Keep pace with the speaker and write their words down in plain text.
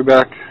Be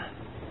back.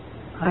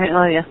 I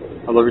love you.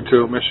 I love you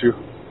too. Miss you.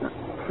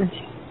 Miss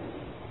you.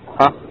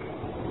 Huh?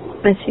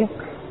 Miss you.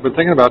 Been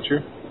thinking about you.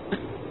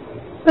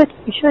 Good.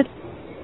 You should.